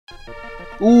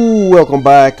Ooh, welcome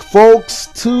back, folks,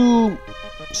 to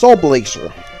Soul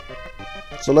Blazer.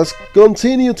 So let's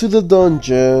continue to the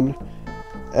dungeon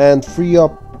and free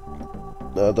up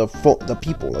the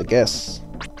people, I guess.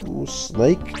 Ooh,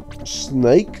 snake.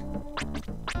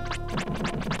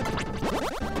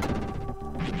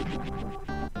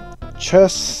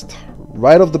 Chest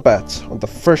right off the bat on the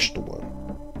first one.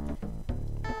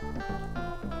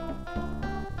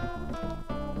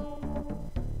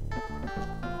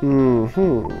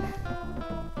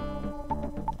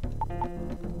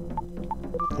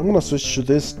 I'm gonna switch to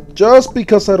this just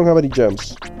because I don't have any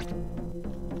gems.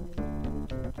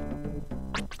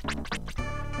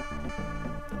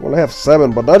 Well, I have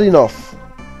 7, but not enough.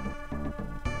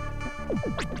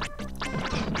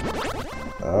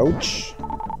 Ouch.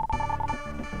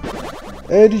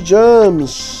 80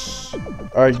 gems.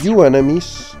 Are you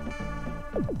enemies?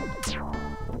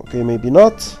 Okay, maybe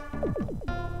not.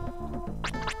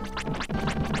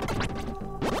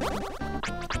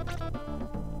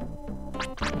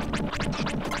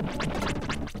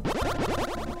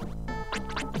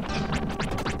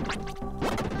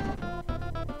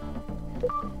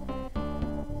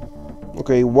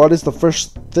 Okay, what is the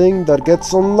first thing that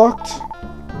gets unlocked?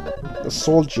 The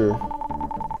soldier.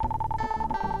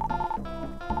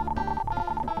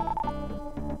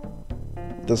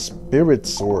 The spirit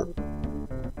sword.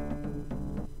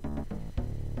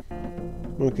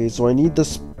 Okay, so I need the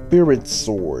spirit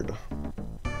sword.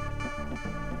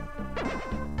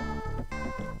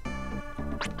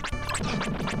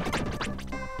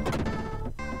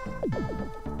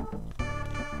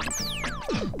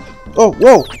 Oh,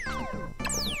 whoa!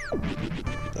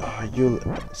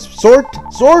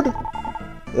 Sword?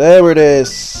 There it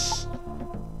is.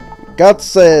 Got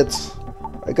it.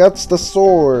 I got the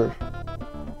sword.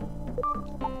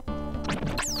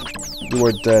 You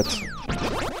are dead.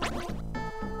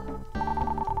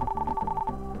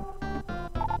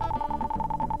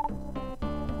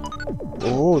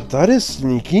 Oh, that is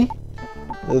sneaky.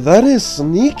 That is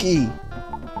sneaky.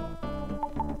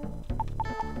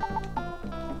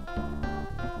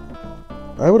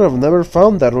 I would have never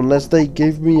found that unless they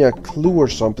gave me a clue or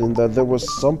something that there was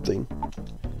something.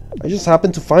 I just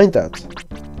happened to find that.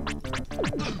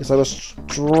 As I was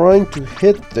trying to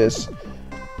hit this,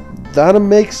 that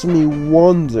makes me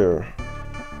wonder.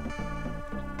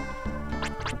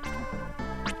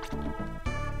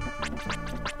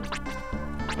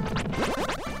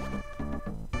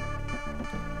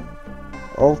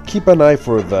 I'll keep an eye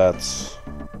for that.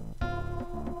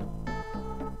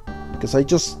 Because I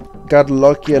just got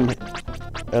lucky and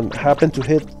happened to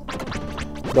hit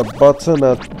the button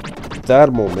at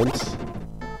that moment.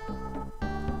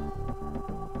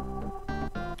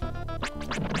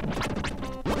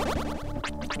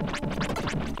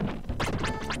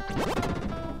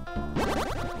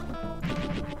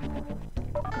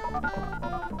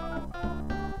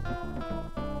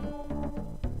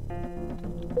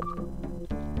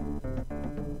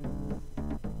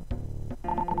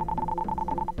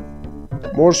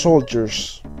 More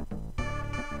soldiers.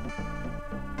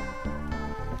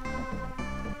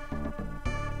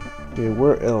 Okay,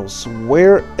 where else?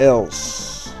 Where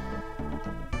else?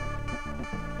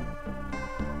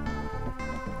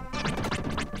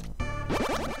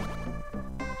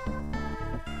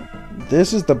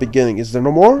 This is the beginning. Is there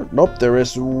no more? Nope, there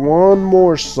is one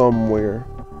more somewhere.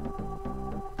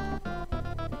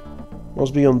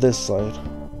 Must be on this side.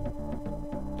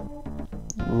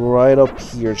 Right up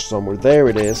here somewhere. There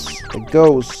it is. It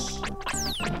goes.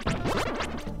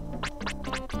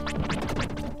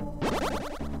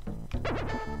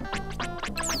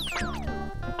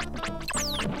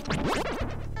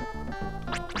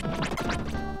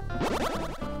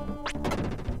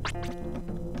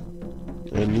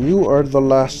 And you are the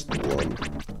last one.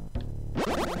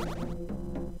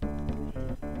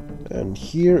 And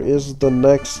here is the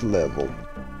next level.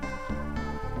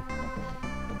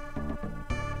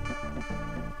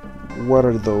 What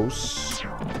are those?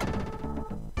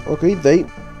 Okay, they...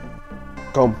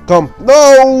 Come.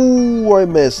 No! I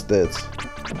missed it.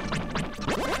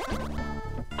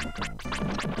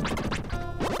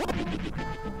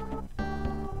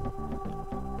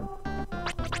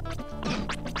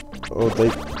 Oh,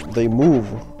 they move.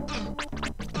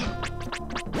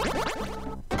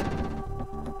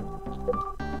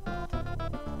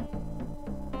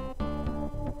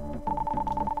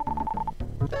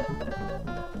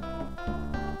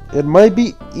 It might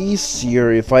be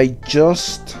easier if I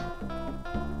just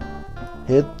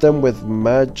hit them with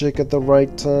magic at the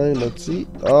right time. Let's see.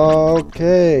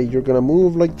 Okay, you're gonna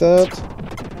move like that.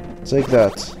 Take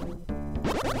that.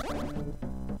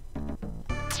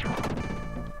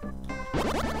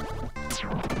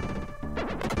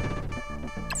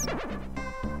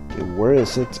 where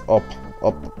is it? Up,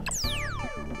 up.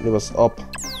 It was up.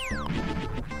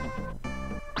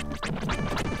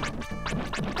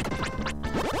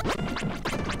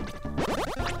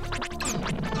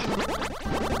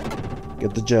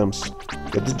 Get the gems.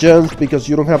 Get the gems because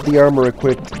you don't have the armor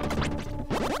equipped.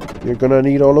 You're gonna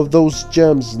need all of those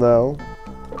gems now.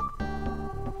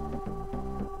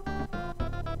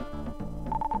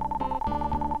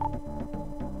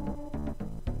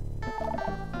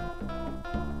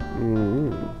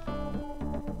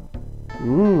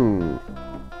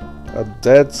 A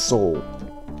dead soul.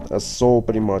 A soul,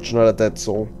 pretty much, not a dead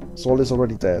soul. Soul is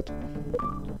already dead.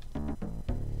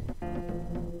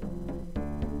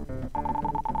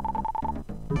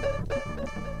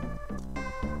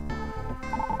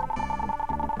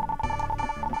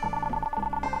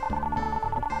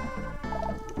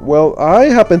 Well, I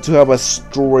happen to have a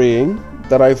string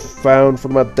that I found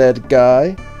from a dead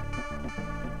guy.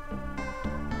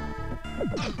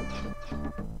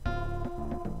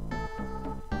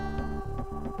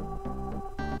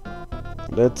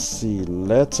 Let's see,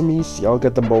 let me see. I'll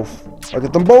get them both. I'll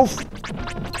get them both!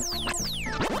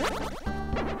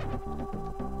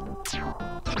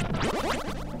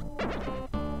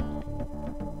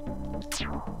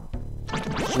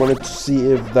 Just wanted to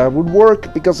see if that would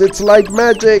work, because it's like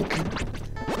magic!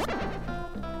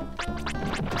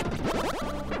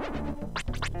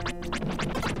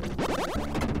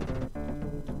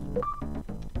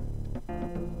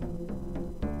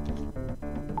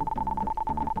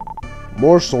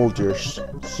 More soldiers.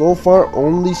 So far,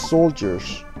 only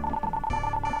soldiers.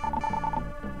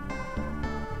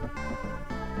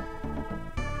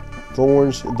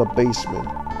 Thorns in the basement.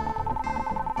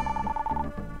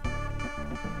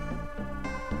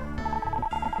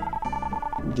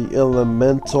 The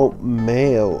elemental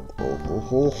mail. Oh ho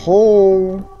ho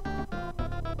ho.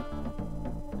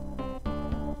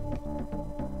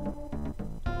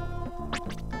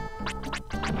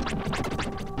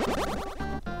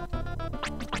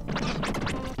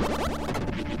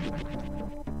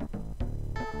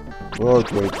 Oh,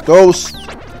 great ghost!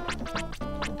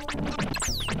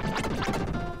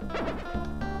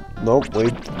 No,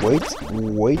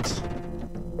 wait.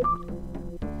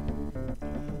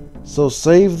 So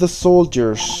save the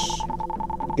soldiers.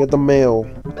 Get the mail.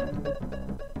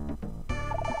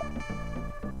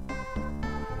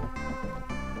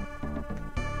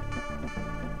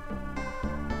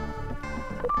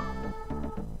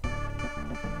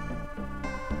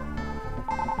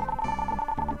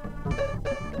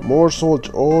 More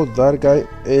soldiers. Oh, that guy.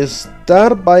 Is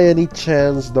that by any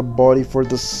chance the body for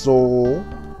the soul?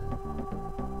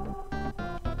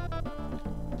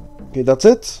 Okay, that's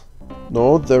it?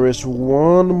 No, there is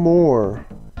one more.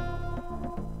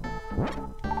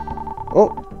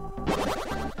 Oh!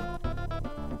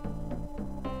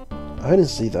 I didn't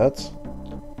see that.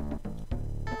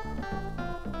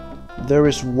 There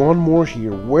is one more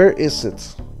here. Where is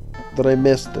it? That I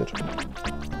missed it.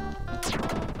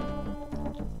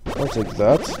 I'll take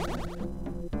that.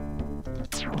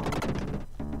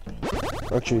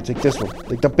 Actually, take this one.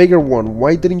 Take the bigger one.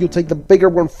 Why didn't you take the bigger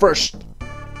one first?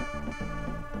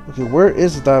 Okay, where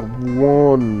is that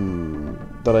one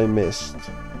that I missed?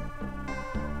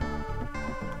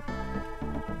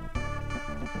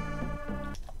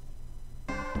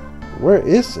 Where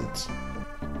is it?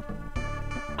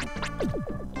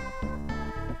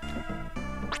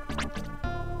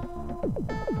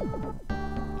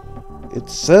 It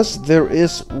says there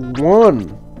is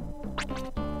one.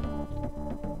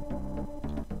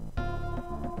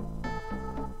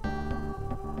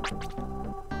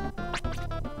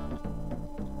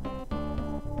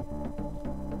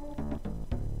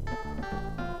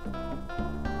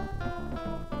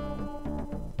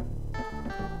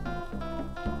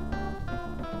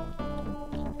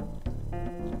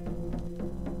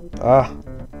 Ah,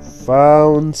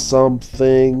 found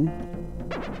something.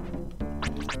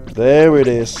 There it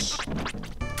is.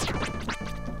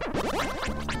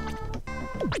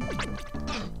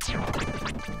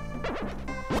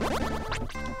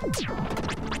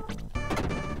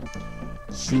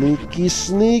 Sneaky,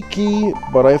 sneaky,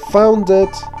 but I found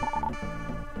it.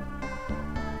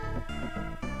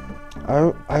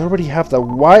 I already have that.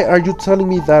 Why are you telling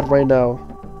me that right now?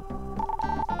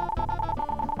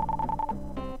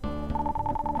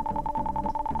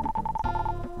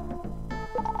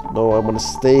 No, I want to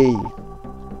stay.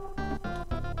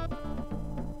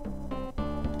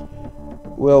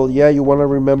 Well, yeah, you want to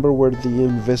remember where the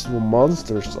invisible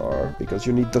monsters are, because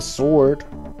you need the sword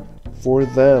for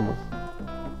them.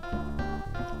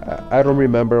 I don't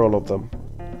remember all of them.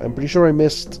 I'm pretty sure I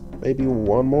missed maybe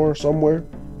one more somewhere.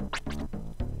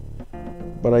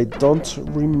 but I don't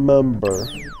remember.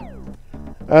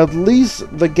 At least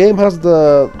the game has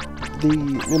the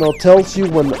tells you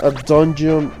when a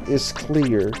dungeon is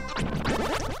clear.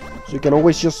 So you can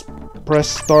always just press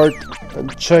start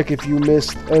and check if you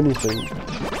missed anything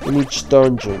in each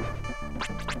dungeon.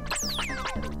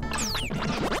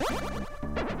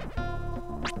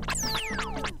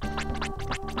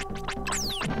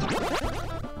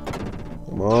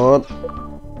 Come on.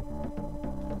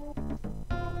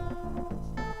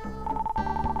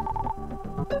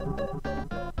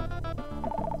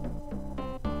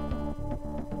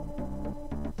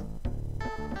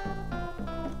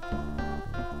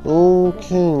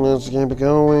 Okay, let's keep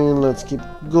going, let's keep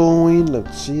going.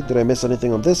 Let's see, did I miss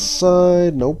anything on this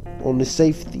side? Nope, only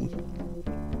safety.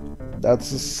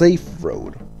 That's a safe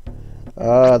road.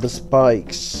 Ah, the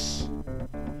spikes.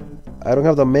 I don't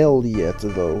have the mail yet,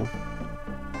 though.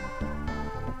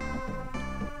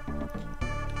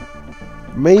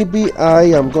 Maybe I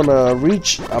am gonna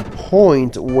reach a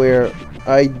point where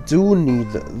I do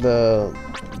need the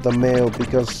mail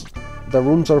because the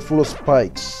rooms are full of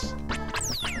spikes.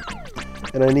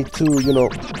 And I need to,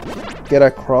 get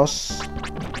across.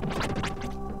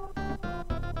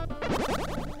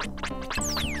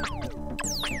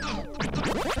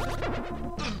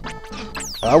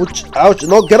 Ouch, ouch,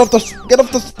 no, get off the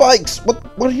spikes! What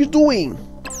are you doing?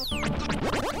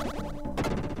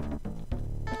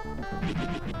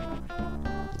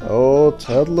 Oh,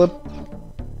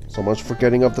 so much for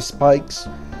getting off the spikes.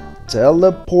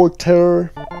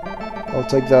 Teleporter. I'll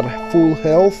take that full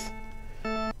health.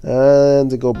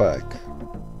 And go back.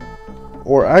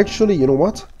 Or actually, you know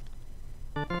what?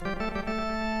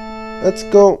 Let's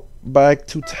go back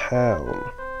to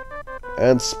town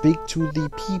and speak to the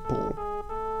people.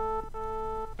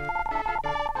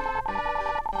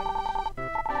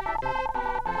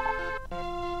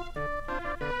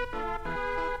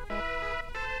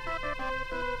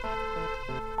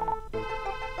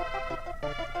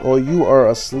 Oh, you are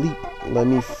asleep. Let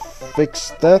me fix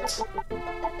that.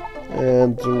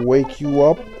 And wake you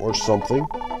up or something.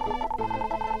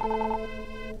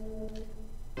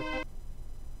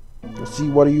 Let's see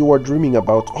what you are dreaming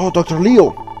about. Oh, Dr.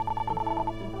 Leo!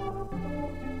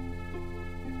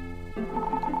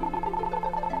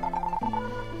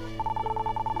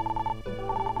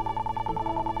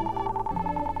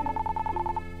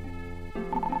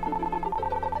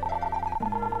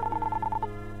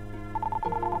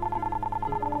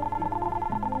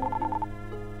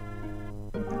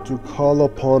 To call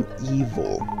upon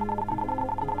evil.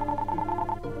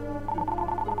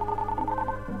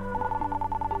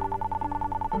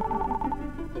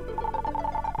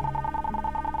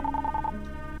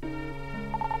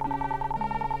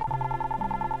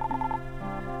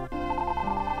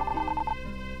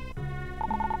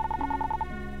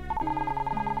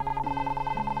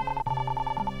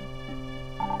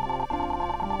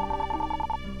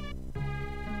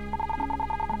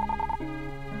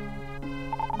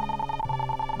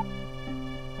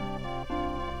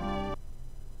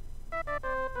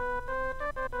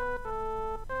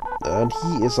 And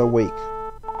he is awake.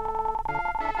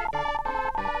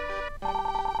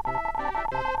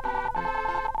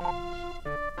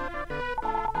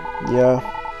 Yeah,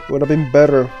 it would have been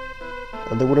better,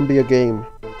 and there wouldn't be a game.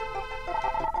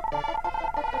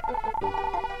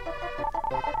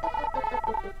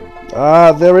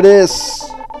 Ah, there it is!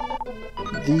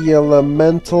 The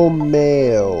elemental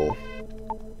mail.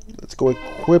 Let's go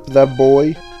equip that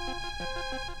boy.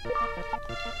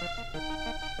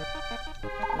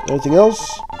 Anything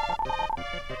else?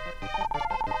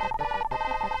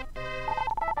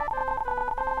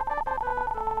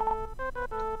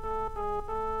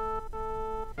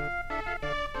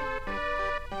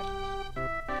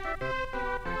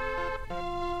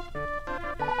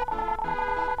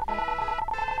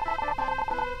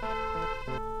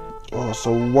 Oh,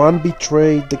 so one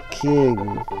betrayed the king.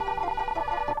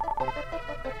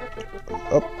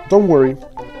 Oh, don't worry.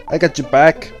 I got you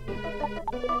back.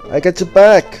 I got you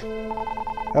back.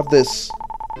 Have this.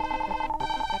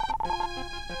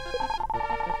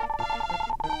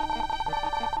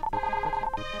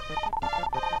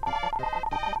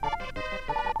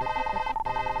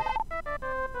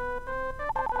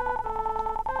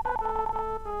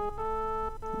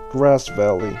 Grass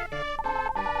Valley.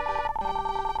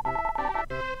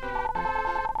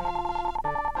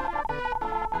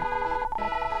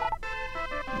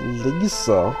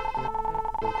 Lisa.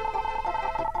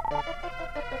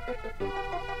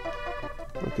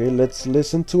 Okay, let's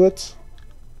listen to it.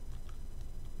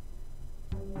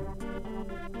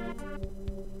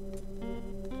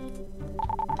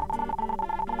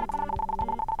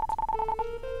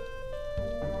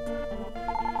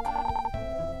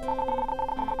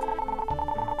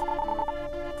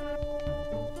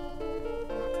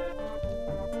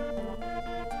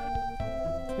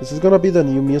 Is this gonna be the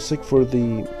new music for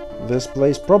this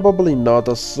place? Probably not.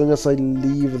 As soon as I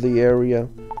leave the area,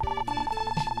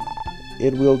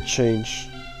 it will change.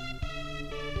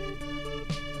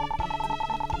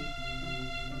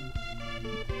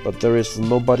 But there is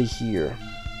nobody here.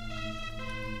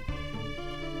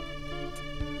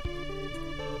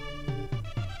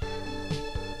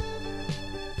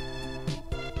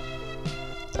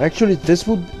 Actually, this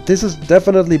is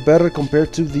definitely better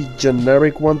compared to the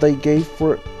generic one they gave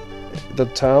for the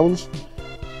towns.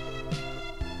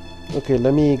 Okay,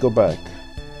 let me go back.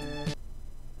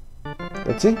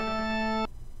 Let's see.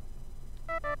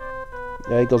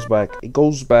 Yeah, it goes back. It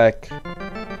goes back.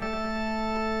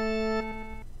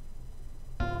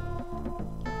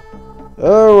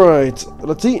 Alright,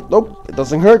 let's see. Nope, it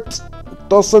doesn't hurt. It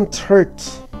doesn't hurt.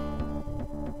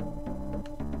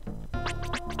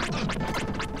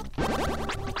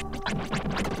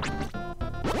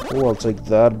 Oh, I'll take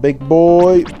that, big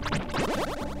boy.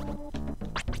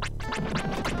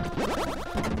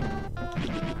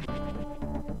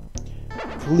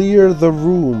 Clear the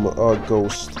room,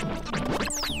 ghost.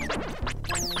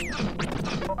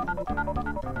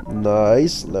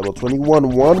 Nice, level 21,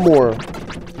 one more.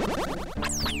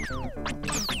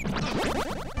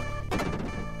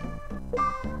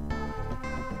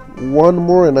 One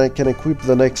more and I can equip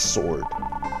the next sword.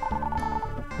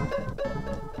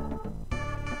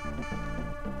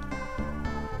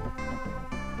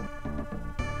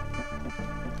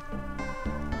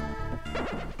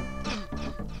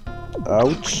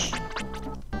 Ouch.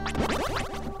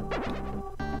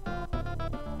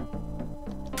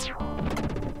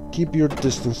 Keep your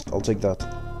distance. I'll take that.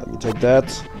 Let me take that.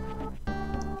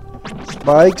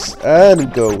 Spikes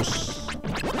and ghosts.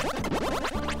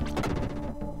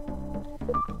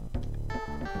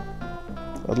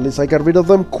 At least I got rid of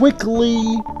them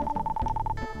quickly.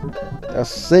 A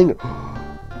singer.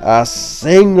 A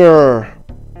singer.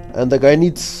 And the guy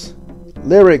needs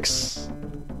lyrics.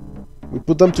 We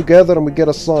put them together and we get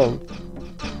a song.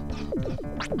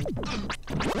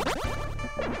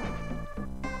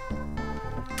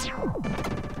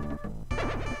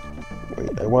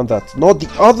 Wait, I want that. Not the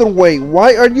other way.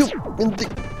 Why are you in the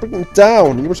freaking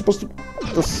down? You were supposed to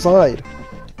the side.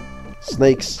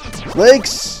 Snakes.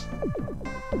 Snakes!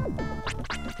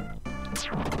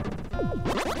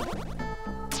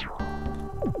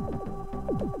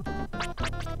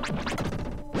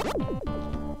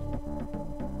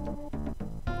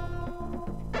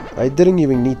 I didn't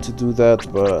even need to do that,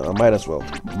 but I might as well.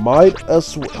 Might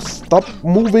as well. Stop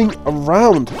moving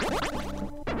around!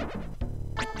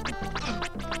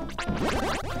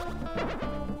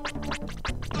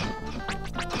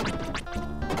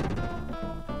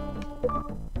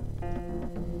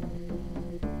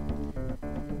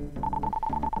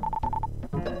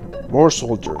 More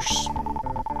soldiers.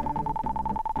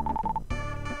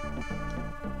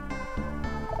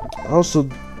 Also,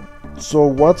 so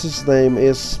what's his name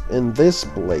is in this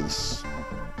place?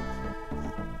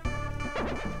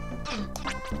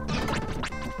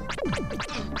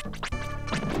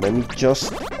 Let me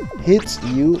just hit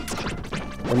you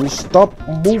and you stop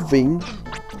moving.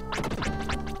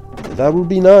 That would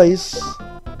be nice.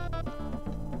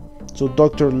 So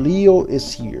Dr. Leo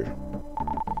is here.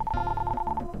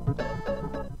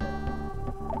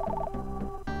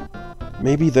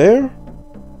 Maybe there?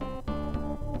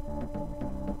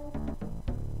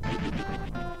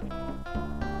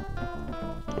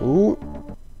 Ooh,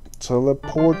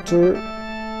 teleporter.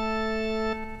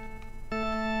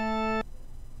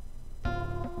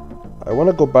 I want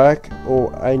to go back.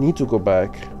 Oh, I need to go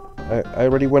back. I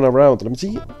already went around. Let me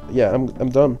see. Yeah, I'm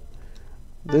done.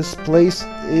 This place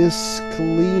is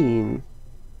clean.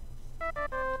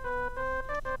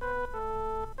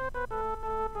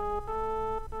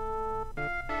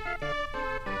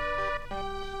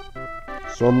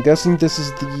 So I'm guessing this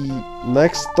is the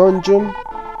next dungeon.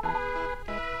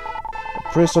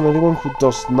 Press on anyone who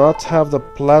does not have the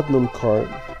platinum card.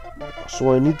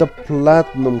 So I need the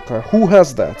platinum card. Who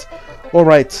has that?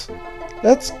 Alright.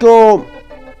 Let's go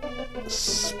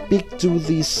speak to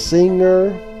the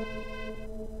singer.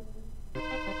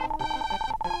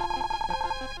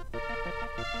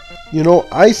 You know,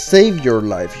 I saved your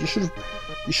life.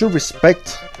 You should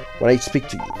respect when I speak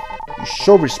to you. You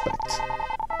show respect.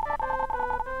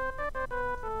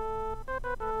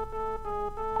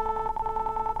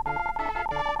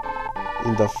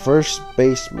 In the first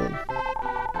basement.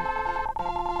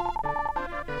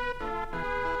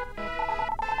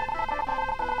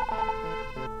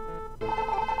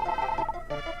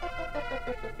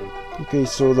 Okay,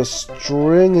 so the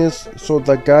string is... So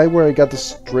the guy where I got the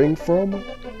string from?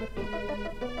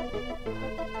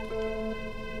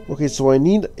 Okay, so I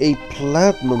need a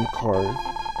platinum card.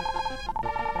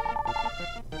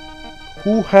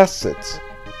 Who has it?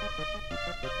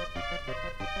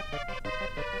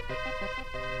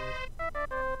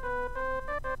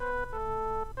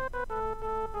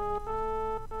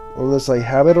 Unless I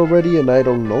have it already and I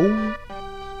don't know?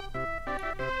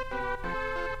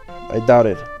 I doubt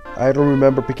it. I don't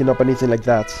remember picking up anything like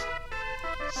that.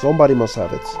 Somebody must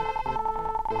have it.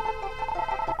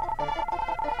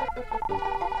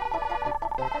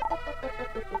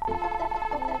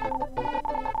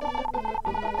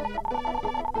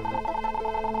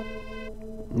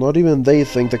 Not even they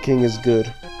think the king is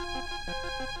good.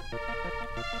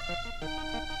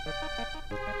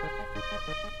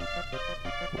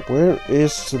 Where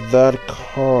is that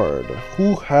card?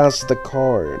 Who has the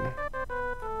card?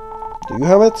 Do you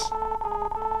have it?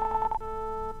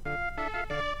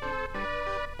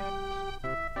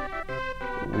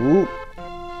 Ooh.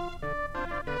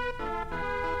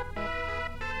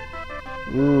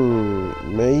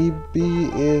 Maybe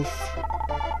if...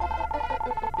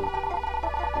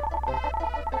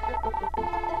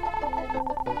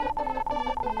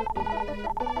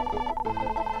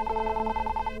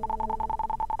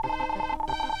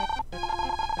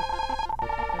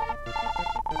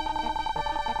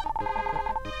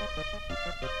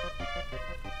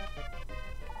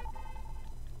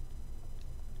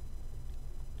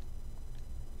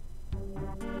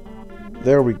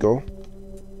 There we go.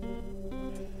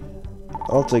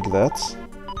 I'll take that.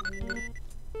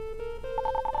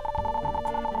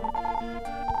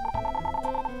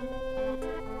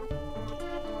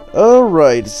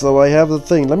 Alright, so I have the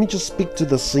thing. Let me just speak to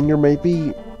the singer,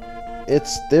 maybe.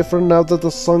 It's different now that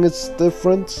the song is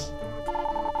different.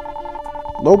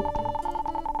 Nope.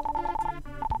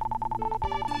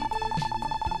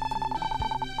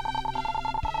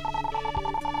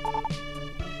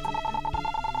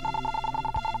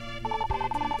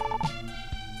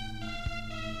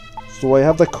 So I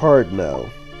have the card now.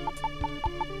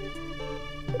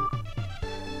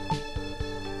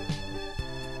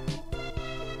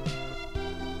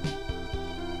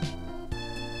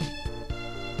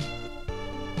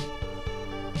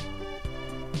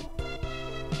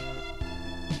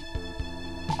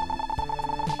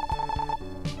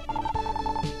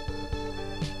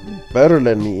 Better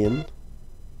let me in.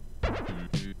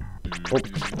 Oh,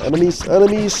 enemies,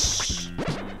 enemies!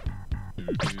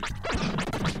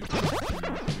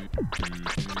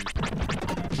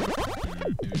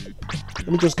 Let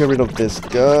me just get rid of this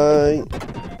guy.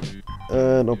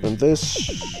 And open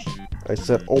this. I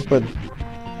said open.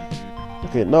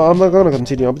 Okay, no, I'm not gonna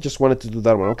continue. I just wanted to do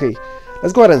that one. Okay,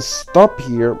 let's go ahead and stop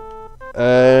here.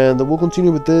 And we'll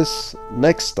continue with this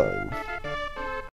next time.